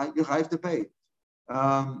kefil, right? You're chayiv to pay.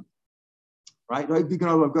 Right?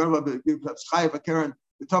 Chayiv a keren.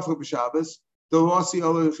 The Tafel b'Shabbos, the Losi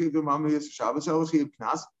Elochiv Mamiyas Shabbos Elochiv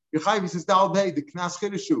Knas. Your Chayiv says Dal Day, the Knas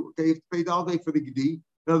Chidushu. Okay, you have to pay Dal Day for the Gedi.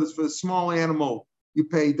 In other words, for the small animal, you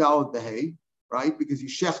pay Dal Day, right? Because you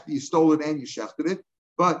stole it and you shechted it.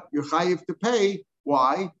 But you're Chayiv to pay.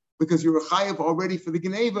 Why? Because you're a Chayiv already for the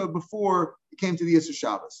Geneva before it came to the Yisra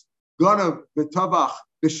Shabbos. Ganav v'Tavach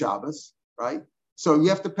b'Shabbos, right? So you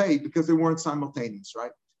have to pay because they weren't simultaneous,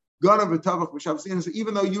 right? Even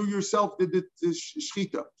though you yourself did the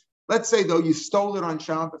shechita. Let's say, though, you stole it on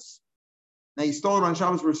Shabbos. Now, you stole it on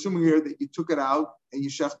Shabbos. We're assuming here that you took it out and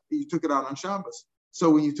you took it out on Shabbos.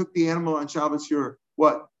 So when you took the animal on Shabbos, you're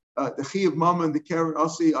what? The chi of mama and the keren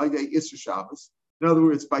asi aydei Isra Shabbos. In other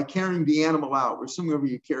words, by carrying the animal out, we're assuming whether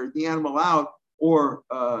you carried the animal out or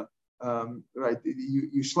right,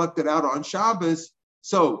 you schlepped it out on Shabbos.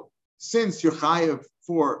 So since you're chayav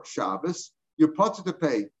for Shabbos, you're potter to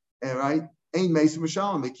pay. Right? In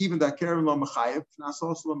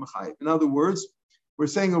other words, we're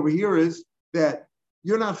saying over here is that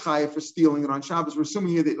you're not chayav for stealing it on Shabbos. We're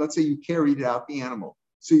assuming here that, let's say you carried out the animal.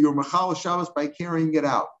 So you're machal Shabbos by carrying it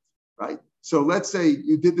out, right? So let's say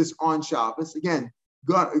you did this on Shabbos. Again,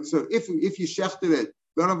 so if you shechted it,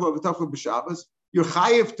 you're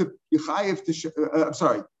chayav to, I'm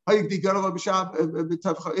sorry, if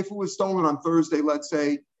it was stolen on Thursday, let's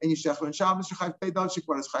say, and you shechted on Shabbos, you chayav pay dal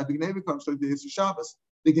shekvar is chayav b'gneva comes to the Shabbos.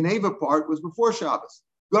 The Geneva part was before Shabbos.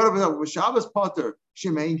 Shabbos potter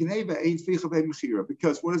shemein Geneva ain't ficha mechira.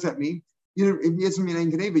 Because what does that mean? It doesn't mean ain't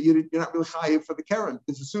Geneva. You're not really chayav for the keren,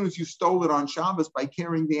 because as soon as you stole it on Shabbos by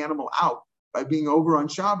carrying the animal out, by being over on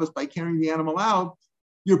Shabbos by carrying the animal out,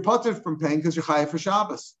 you're potter from paying because you're chayav for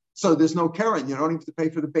Shabbos. So there's no keren. You don't have to pay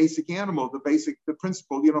for the basic animal, the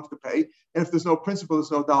principle. You don't have to pay. And if there's no principle,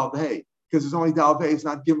 there's no dal v'hei, because there's only dal v'hei. It's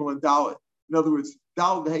not gimel and dalet. In other words,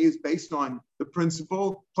 dal v'hei is based on the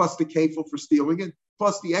principle plus the kefil for stealing it,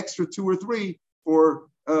 plus the extra 2 or 3 for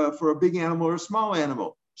a big animal or a small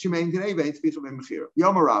animal. Shemein geneva ain't ficha b'mechira.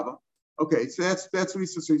 Yomarava. Okay, so that's what he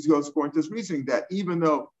says. So he goes according to his reasoning that even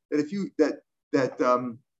though that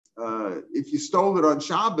if you stole it on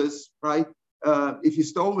Shabbos, right? If you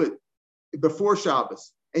stole it before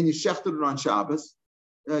Shabbos and you shechted it on Shabbos,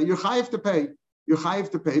 you're chayiv to pay. You're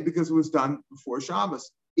chayiv to pay because it was done before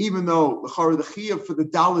Shabbos. Even though the chiyuv for the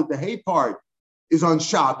daled the hay part is on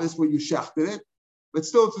Shabbos where you shechted it, but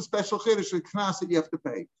still it's a special chiddush, the knas that you have to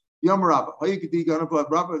pay. Yom Rabbah.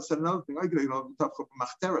 Rabbah said another thing.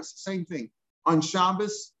 Machteres, same thing. On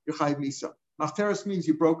Shabbos, you're chayiv misa. Machteres means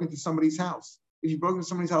you broke into somebody's house. If you broke into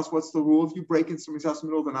somebody's house, what's the rule? If you break into somebody's house in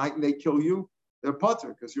the middle of the night and they kill you, they're potter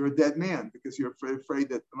because you're a dead man, because you're afraid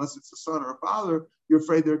that unless it's a son or a father, you're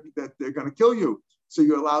afraid that they're going to kill you. So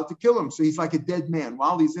you're allowed to kill him. So he's like a dead man.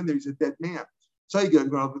 While he's in there, he's a dead man. So you get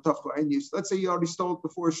and let's say you already stole it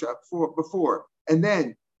before, and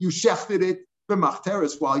then you shechted it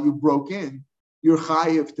b'machteres while you broke in. You're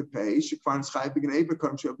chayiv to pay.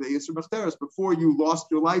 Before you lost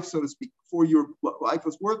your life, so to speak, before your life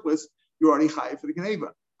was worthless, you're already chayiv for the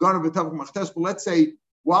geneva. But let's say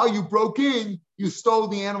while you broke in, you stole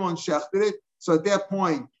the animal and shechted it. So at that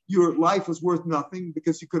point, your life was worth nothing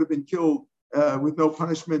because you could have been killed with no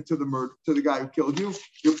punishment to the guy who killed you.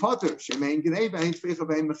 You're potter. Shemein geneva ain't ficha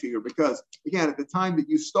b'ein mechir. Because again, at the time that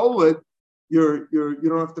you stole it, you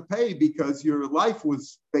don't have to pay because your life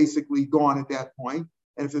was basically gone at that point.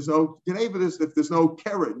 And if there's no Geneva, if there's no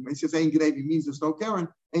Karen, when he says ain't Geneva, he means there's no Karen,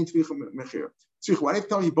 ain't Tvicha Mechir. Why did I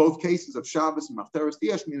tell you both cases of Shabbos and Machteres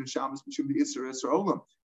Diash mean Shabbos Mishum Yisra Yisra Olam?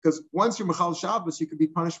 Because once you're Machal Shabbos, you can be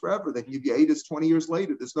punished forever. They can give you 20 years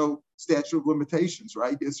later. There's no statute of limitations,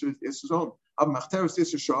 right? Yisra Olam. Machteres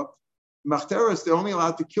Yisra Shav. Machteres, they're only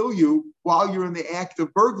allowed to kill you while you're in the act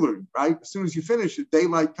of burglary, right? As soon as you finish it,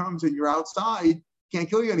 daylight comes and you're outside, can't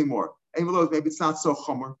kill you anymore. Maybe it's not so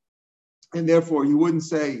chomer, and therefore you wouldn't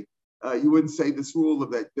say this rule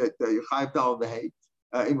of that you're chayav dal v'hei.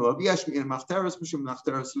 Because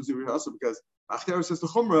Machteres says the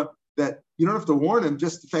chumrah that you don't have to warn him.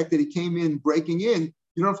 Just the fact that he came in breaking in,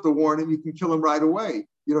 you don't have to warn him. You can kill him right away.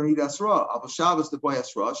 You don't need Asra. Abba Shabbos, the boy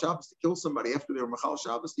Asra. Shabbos to kill somebody after they were Machal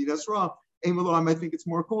Shabbos, need Asra. I might think it's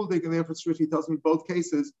more cool. They can therefore switch. He tells me both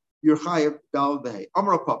cases, you're chayav dal v'hei.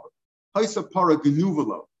 Amar Papa. Haisa para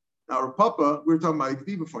genuvalo. Now, Papa, we were talking about a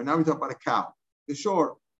gdi before. Now we're talking about a cow. The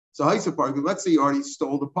shore. So Haisa para, let's say you already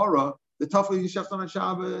stole the para. The tafli yisheft on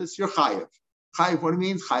Shabbos, you're chayav. Chayav, what it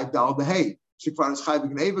means? Chayav dal v'hei. Shekvar is chayav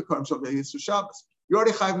geneva comes from the Shabbos. You're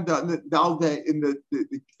already chayav dal in the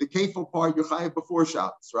kefil part. You're chayav before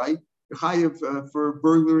Shabbos, right? You're chayav for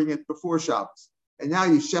burglaring it before Shabbos, and now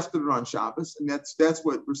you shefted it on Shabbos, and that's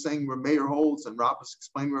what we're saying. Rameir holds, and Rabbis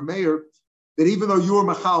explain Rameir that even though you're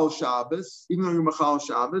machal Shabbos,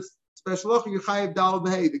 special you're chayav dal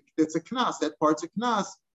v'hei. That's a knas. That part's a knas,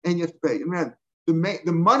 and you have to pay. And then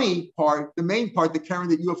the money part, the main part, the Karen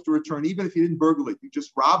that you have to return, even if you didn't burgle it, you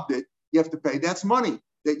just robbed it, you have to pay. That's money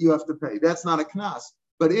that you have to pay. That's not a knas.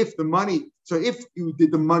 But if you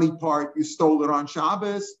did the money part, you stole it on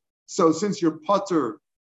Shabbos. So since you're putter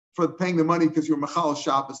for paying the money because you're machal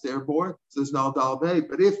Shabbos, therefore, so there's no dal v'hei.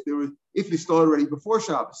 But if you stole it already before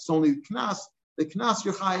Shabbos, it's only the knas. The knas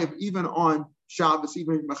you're chayav even on Shabbos,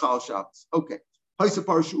 even machal Shabbos. Okay. Let's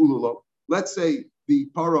say the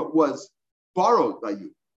para was borrowed by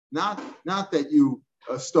you, not that you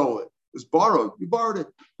stole it. It was borrowed. You borrowed it.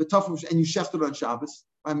 The tafel, and you shefted on Shabbos.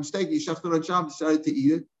 By mistake, you shefted on Shabbos, decided to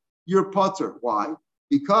eat it. You're putter. Why?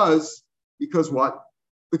 Because what?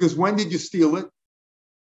 Because when did you steal it?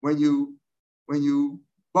 When you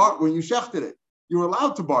shechted it. You were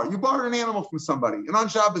allowed to borrow. You borrowed an animal from somebody, and on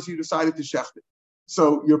Shabbos you decided to shecht it.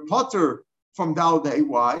 So you're putter from dal v'hei.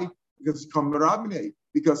 Why? Because it's come rabinei.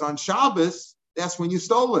 Because on Shabbos, that's when you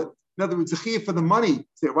stole it. In other words, the chiyuv for the money.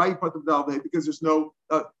 Say, why you put the dal v'hei? Because there's no.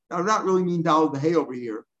 Now, not really mean dal v'hei over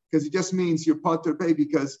here, because it just means you're putter pay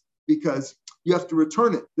because you have to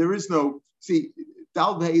return it. There is no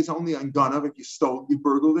dal v'hei is only on ganav if you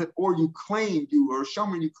burgled it, or you claimed you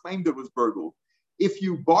claimed it was burgled. If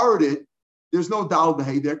you borrowed it, there's no dal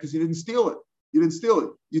v'hei there because you didn't steal it.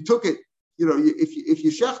 You took it. If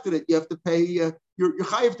you shechted it, you have to pay. You're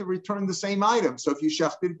chayav to return the same item. So if you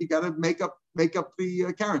shechted it, you got to make up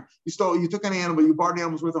the Karen. You took an animal. You borrowed an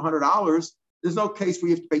animal worth $100. There's no case where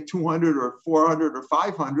you have to pay $200 or $400 or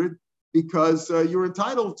 $500 because you're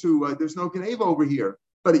entitled to. There's no Geneva over here,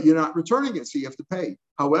 but you're not returning it, so you have to pay.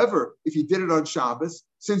 However, if you did it on Shabbos,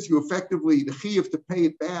 since you effectively the chiyuv to pay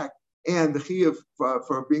it back and the chiyuv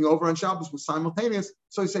for being over on Shabbos was simultaneous,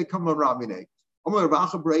 so you say come on Rabinei. The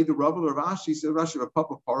Rabbi Rashi said, Rashi, a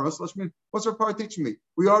papa paros. What's our part teaching me?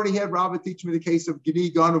 We already had Rabbi teach me the case of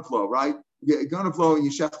Gedi Ganavlo, right? Ganavlo and you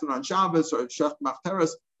shechted on Shabbos or shecht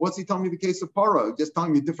machteres. What's he telling me the case of para? Just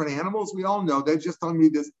telling me different animals? We all know they're just telling me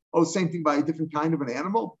this. Same thing by a different kind of an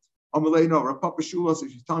animal. Amalei no. Papa Shula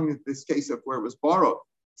says she's telling me this case of where it was borrowed.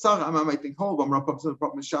 I might think, hold on.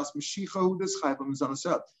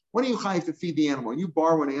 When are you chayiv to feed the animal? When you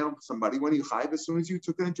borrow an animal from somebody, when are you chayiv? As soon as you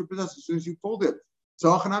took it into your possession, as soon as you pulled it. So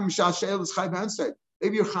maybe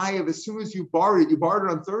you're chayiv as soon as you borrowed it. You borrowed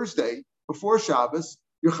it on Thursday before Shabbos.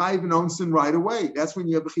 You're chayiv in onsen right away. That's when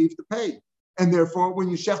you have a chayiv to pay. And therefore, when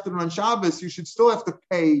you shechted it on Shabbos, you should still have to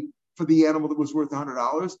pay for the animal that was worth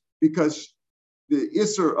 $100 because the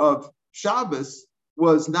isser of Shabbos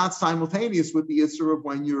was not simultaneous with the isser of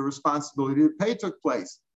when your responsibility to pay took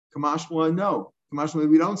place. Kamashma, no. Kamashma,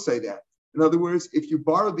 we don't say that. In other words, if you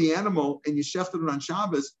borrowed the animal and you shechted it on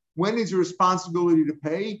Shabbos, when is your responsibility to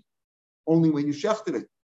pay? Only when you shechted it,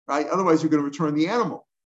 right? Otherwise, you're going to return the animal,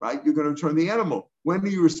 right? You're going to return the animal. When are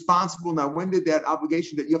you responsible? Now, when did that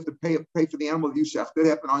obligation that you have to pay for the animal that you shechted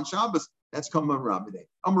happen on Shabbos? That's come on Rabbi.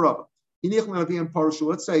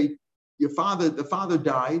 Let's say the father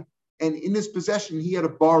died, and in his possession, he had a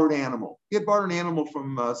borrowed animal. He had borrowed an animal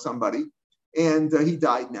from somebody, and he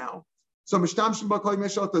died now. So the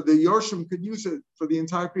Yorshim could use it for the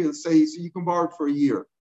entire period. Let's say so you can borrow it for a year,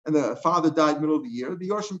 and the father died middle of the year. The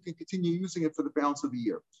Yorshim can continue using it for the balance of the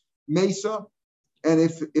year. Mesa, And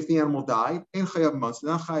if the animal died, it's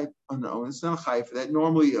not chayav for that.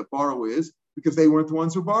 Normally a borrow is because they weren't the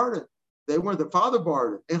ones who borrowed it. They weren't, the father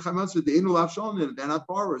borrowed it. They're not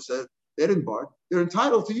borrowers. They didn't borrow. They're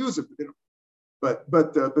entitled to use it, but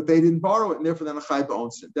they didn't borrow it, and therefore they're not chayav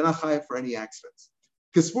owns it. They're not chayav for any accidents.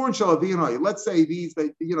 Let's say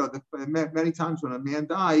many times when a man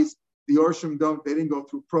dies, the Orshim they didn't go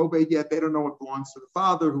through probate yet. They don't know what belongs to the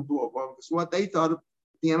father, who belongs to what. They thought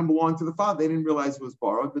the animal belonged to the father. They didn't realize it was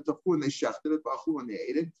borrowed, but and they shechted it, and they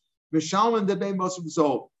ate it.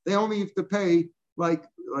 They only have to pay like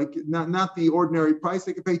not the ordinary price.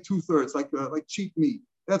 They could pay 2/3, like cheap meat.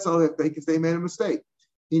 That's all they have to pay because they made a mistake.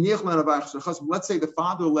 Let's say the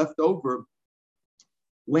father left over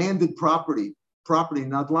landed property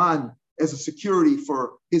nadlan as a security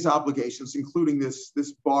for his obligations, including this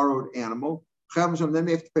borrowed animal. Then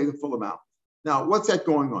they have to pay the full amount. Now, what's that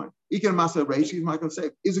going on? He's not going to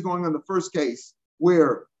say, is it going on the first case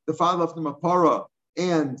where the father left him a para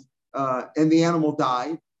and the animal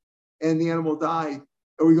died? Are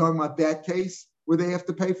we talking about that case where they have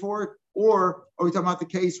to pay for it? Or are we talking about the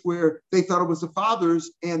case where they thought it was the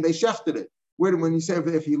father's and they shechted it? When you say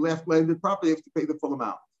if he left landed property, they have to pay the full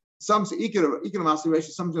amount. Some say ratio,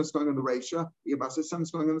 some just going on the ratio, some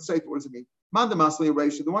is going on the safe. What does it mean? Mandamasli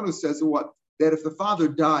ratio, the one who says what? That if the father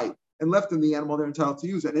died and left them the animal, they're entitled to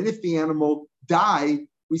use it. And if the animal died,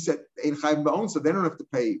 we said ein chayim ba'on, so they don't have to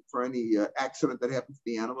pay for any accident that happened to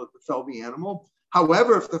the animal, that befell the animal.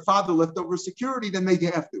 However, if the father left over security, then they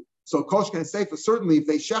have to. So Koshka and Seifa, certainly if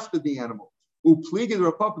they shechted the animal, upliga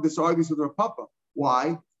the Rapapa, this argues with Rapapa.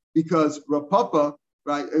 Why? Because Rapapa,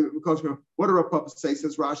 right? Because what do Rapapa say?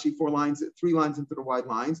 Says Rashi, 3 lines into the wide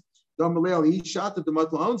lines. He shot at the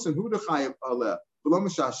matlaons and who the chayav aleh below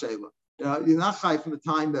mashashela. You're not chayav from the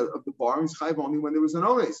time of the bar. He's chayav only when there was an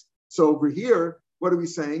ones. So over here, what are we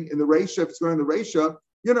saying? In the Reisha, if it's going in the Reisha,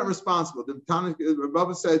 you're not responsible. The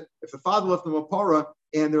Rabbi said if the father left them a para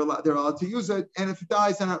and they're allowed to use it, and if he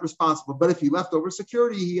dies, they're not responsible. But if he left over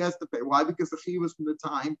security, he has to pay. Why? Because the chi was from the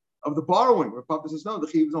time of the borrowing. Rabbi says no, the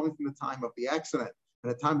chi was only from the time of the accident.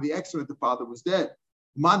 And at the time of the accident, the father was dead.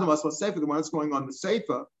 Mandamas was sefer, the one that's going on the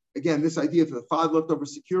sefer. Again, this idea if the father left over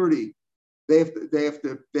security, they have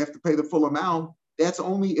to pay the full amount. That's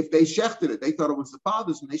only if they shechted it. They thought it was the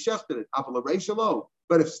father's and they shechted it.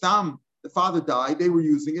 But if Stam, the father died, they were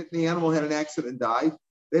using it, and the animal had an accident and died,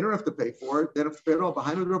 they don't have to pay for it. They don't have to pay at all.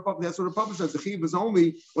 Behind the Republic, that's what the Republic says. The chiv was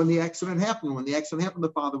only when the accident happened. When the accident happened,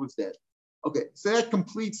 the father was dead. Okay, so that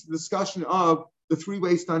completes the discussion of the 3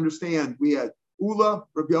 ways to understand. We had Ula,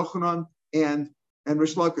 Rabbi Yochanan, and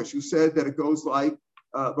Rish Lakish, who said that it goes like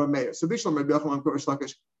Rameir. So Bishlam, Rabbi Yochanan, Rish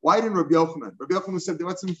Lakish. Why didn't Rabbi Yochanan? Rabbi Yochanan said there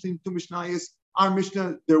was something to Mishnayos. Our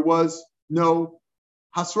Mishnah, there was no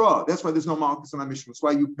Hasra. That's why there's no Malchus on our Mishnah. That's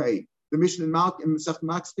why you pay. The Mishnah in Masechet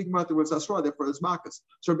Malchus speaking about there was Hasra, therefore there's Malchus.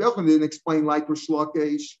 So Rabbi Yochanan didn't explain like Rish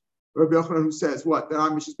Lakish. Rabbi Yochanan who says what? That our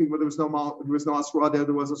Mishnah speaking about there was no Hasra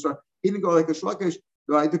there was Hasra. He didn't go like Rish Lakish.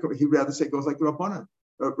 He'd rather say it goes like the Rabbanan.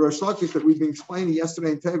 Rish Lakish that we've been explaining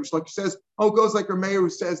yesterday in Tei, Rish Lakish says, it goes like Rameir who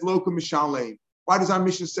says Loka Mishalem. Why does our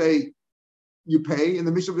Mishnah say you pay? And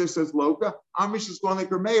the Mishnah there says Loka. Our Mishnah is going like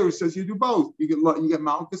Rameir who says you do both. You get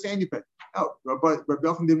Malchus and you pay. Oh, but Rabbi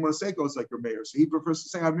Yochanan didn't want to say it goes like Rameir, so he prefers to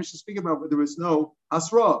say our Mishnah speaking about where there is no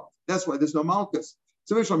Hasra. That's why there's no Malchus.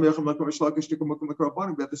 So why didn't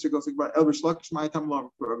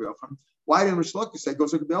Rish Lakish say it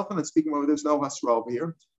goes like Rabbi Yochanan speaking about where there's no Hasra over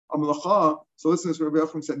here? So listen to Rabbi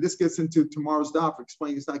Yochanan said. This gets into tomorrow's daf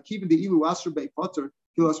explaining it's not keeping the ilu asher bei potter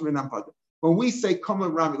kilu asher beinam potter. When we say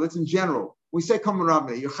kamen rami, let's in general. When we say kamen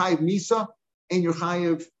rami, you're chayiv misa and you're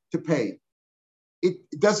chayiv to pay.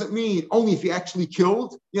 It doesn't mean only if you actually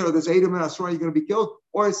killed. There's Edom and Asra, you're going to be killed.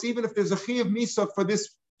 Or it's even if there's a chayiv misa for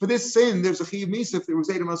this sin, there's a chayiv misa if there was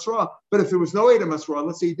Edom Asra. But if there was no Edom Asra,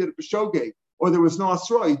 let's say you did it for shogeg, or there was no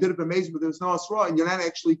Asra, you did it for mezid, but there was no Asra, and you're not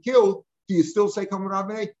actually killed. Do you still say kamen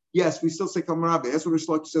rami? Yes, we still say kamen rami. That's what Rish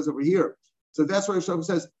Lakish says over here. So that's what Rish Lakish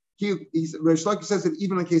says. Rish Lakish says that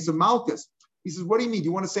even in the case of Malchus, he says, what do you mean? Do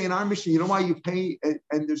you want to say in our mission, you know why you pay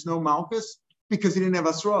and there's no Malchus? Because he didn't have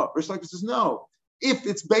Asra. Rish Lakish says, no. If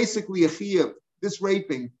it's basically a chiyuv, this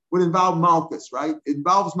raping would involve Malchus, right? It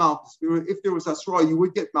involves Malchus. If there was Asra, you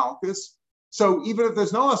would get Malchus. So even if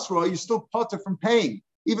there's no Asra, you're still potter from paying,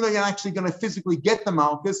 even though you're actually going to physically get the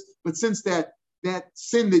Malchus. But since that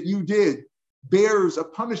sin that you did bears a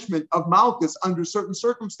punishment of Malchus under certain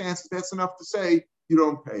circumstances, that's enough to say you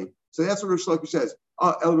don't pay. So that's what Rish Lakish says.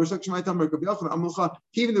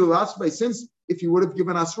 Since if you would have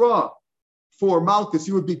given Asra for Malchus,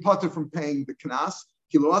 you would be potter from paying the knas.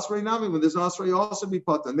 Kilo Asrei Nami, when there's an Asrei, you also be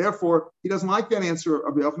Pata. And therefore, he doesn't like that answer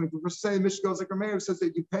of Rabbi Yochanan. For say, the Mishnah goes like Rameir says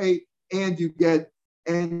that you pay and you get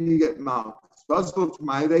malchus.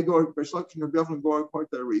 They go according to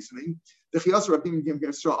their reasoning. Listen to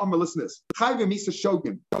this.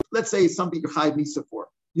 Let's say it's something you're chayiv misa for.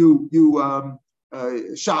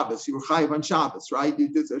 Shabbos, you were chayiv on Shabbos, right? You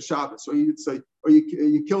did a Shabbos, or you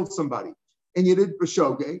killed somebody, and you did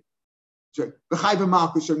b'shogeg, b'chayiv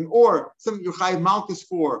malchus, or something you're chayiv malchus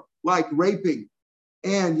for, like raping,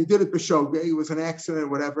 and you did it b'shogeg. It was an accident,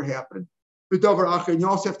 whatever happened. And you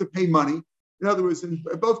also have to pay money. In other words, in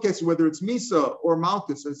both cases, whether it's misa or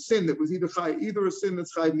malchus, a sin that was either a sin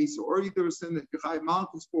that's chayiv misa, or either a sin that you chayiv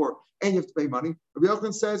malchus for, and you have to pay money. Rabbi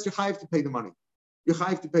Yochanan says you chayiv to pay the money. You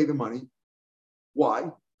chayiv to pay the money.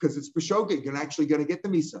 Why? Because it's b'shogeg. You're not actually going to get the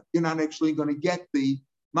misa. You're not actually going to get the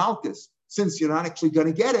malchus. Since you're not actually going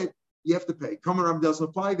to get it, you have to pay. Kaman Ram doesn't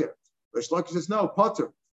apply there. Rish Lakish says no,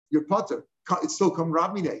 potter. You're potter. It's still Kaman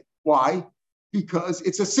Rabmineh. Why? Because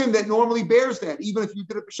it's a sin that normally bears that. Even if you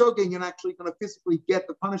did it b'shogeg, you're not actually going to physically get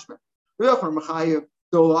the punishment.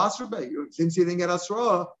 Since you didn't get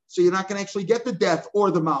asra, so you're not going to actually get the death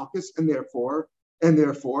or the malchus, and therefore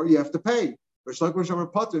you have to pay. No,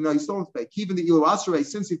 you still have to pay. Even the ilu asra,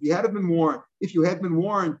 since if you had been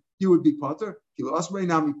warned, you would be potter. Ilu asra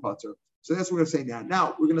nami potter. So that's what we're going to say now.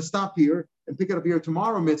 Now we're going to stop here and pick it up here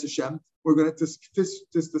tomorrow, Mitzvah Shem. We're going to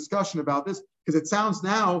this discussion about this because it sounds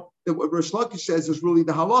now that what Rish Lakish says is really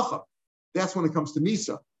the halacha. That's when it comes to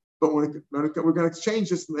Misa. But we're going to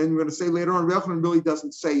exchange this, and we're going to say later on, Rabbi Yochanan really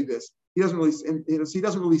doesn't say this. He doesn't really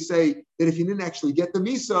say that if you didn't actually get the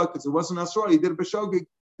Misa because it wasn't Asra, you did a b'shogeg,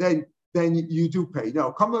 then you do pay.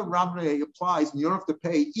 No, Kama Rabbaneh applies, and you don't have to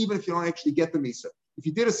pay even if you don't actually get the Misa. If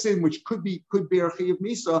you did a sin which could be a Chiyav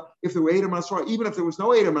Misa, if there were Edom Asra, even if there was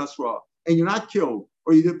no Edom Asra, and you're not killed,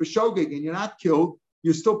 or you did b'shogeg and you're not killed,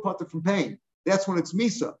 you're still putter from paying. That's when it's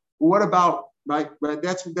Misa. But what about, right?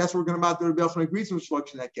 That's what we're going about. The Rebbe Elchanan agrees with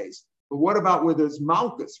Shlosh in that case. But what about where there's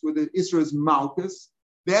Malchus, where the Isra is Malchus?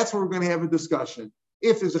 That's where we're going to have a discussion.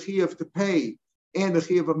 If there's a Chiyav to pay and a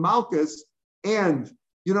Chiyav of Malchus, and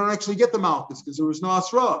you don't actually get the Malchus because there was no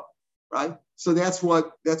Asra, right? So that's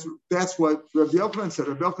what Rabbi Yochanan said.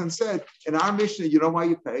 Rabbi Yochanan said, in our Mishnah, you know why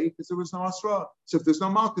you pay? Because there was no Asra. So if there's no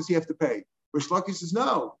Malchus, you have to pay. Rish Lakish says,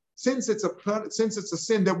 no. Since it's a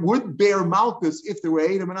sin that would bear Malchus if there were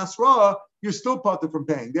Edom and Asra, you're still potter from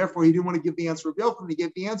paying. Therefore, he didn't want to give the answer of Yochanan. He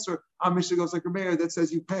gave the answer. Our Mishnah goes like a mayor that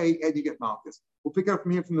says you pay and you get Malchus. We'll pick it up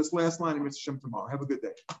from here from this last line in Mitzvah Shem tomorrow. Have a good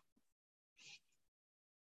day.